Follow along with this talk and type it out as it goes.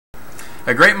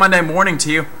A great Monday morning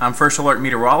to you. I'm First Alert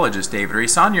Meteorologist David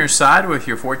Reese on your side with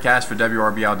your forecast for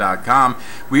WRBL.com.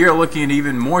 We are looking at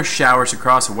even more showers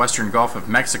across the western Gulf of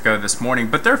Mexico this morning,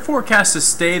 but they're forecast to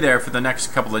stay there for the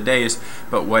next couple of days.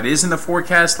 But what is in the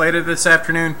forecast later this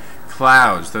afternoon?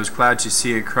 Clouds. Those clouds you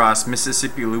see across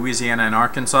Mississippi, Louisiana, and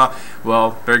Arkansas,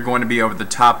 well, they're going to be over the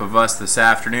top of us this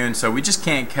afternoon, so we just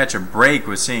can't catch a break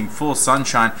with seeing full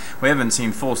sunshine. We haven't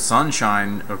seen full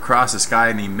sunshine across the sky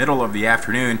in the middle of the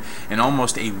afternoon in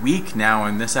almost a week now,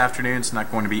 and this afternoon it's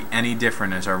not going to be any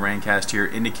different, as our raincast here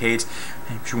indicates.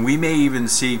 We may even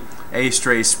see a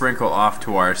stray sprinkle off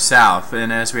to our south.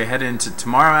 And as we head into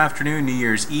tomorrow afternoon, New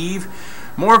Year's Eve,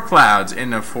 more clouds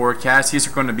in the forecast. These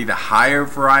are going to be the higher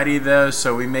variety though,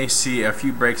 so we may see a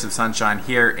few breaks of sunshine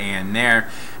here and there.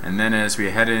 And then as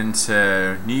we head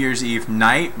into New Year's Eve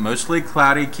night, mostly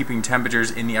cloudy, keeping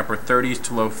temperatures in the upper 30s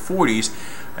to low 40s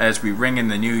as we ring in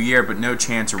the new year, but no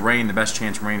chance of rain. The best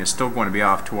chance of rain is still going to be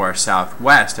off to our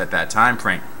southwest at that time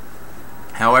frame.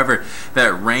 However,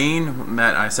 that rain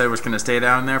that I said was going to stay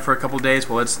down there for a couple days,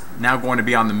 well, it's now going to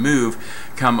be on the move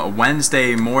come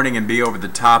Wednesday morning and be over the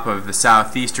top of the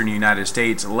southeastern United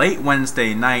States late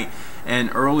Wednesday night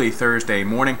and early Thursday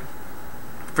morning.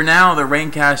 For now, the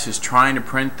raincast is trying to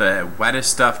print the wettest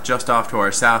stuff just off to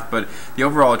our south, but the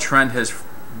overall trend has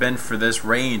been for this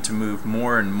rain to move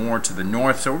more and more to the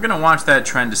north, so we're going to watch that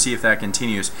trend to see if that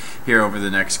continues here over the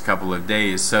next couple of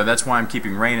days. So that's why I'm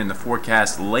keeping rain in the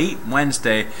forecast late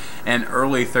Wednesday and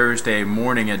early Thursday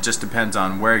morning. It just depends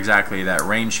on where exactly that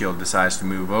rain shield decides to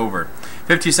move over.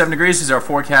 57 degrees is our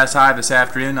forecast high this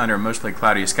afternoon under a mostly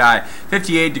cloudy sky.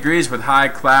 58 degrees with high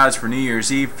clouds for New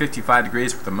Year's Eve. 55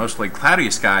 degrees with a mostly cloudy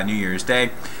sky New Year's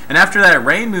Day. And after that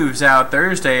rain moves out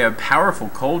Thursday, a powerful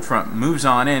cold front moves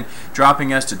on in,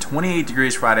 dropping us to 28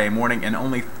 degrees Friday morning and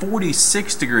only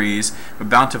 46 degrees with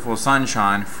bountiful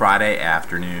sunshine Friday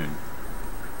afternoon.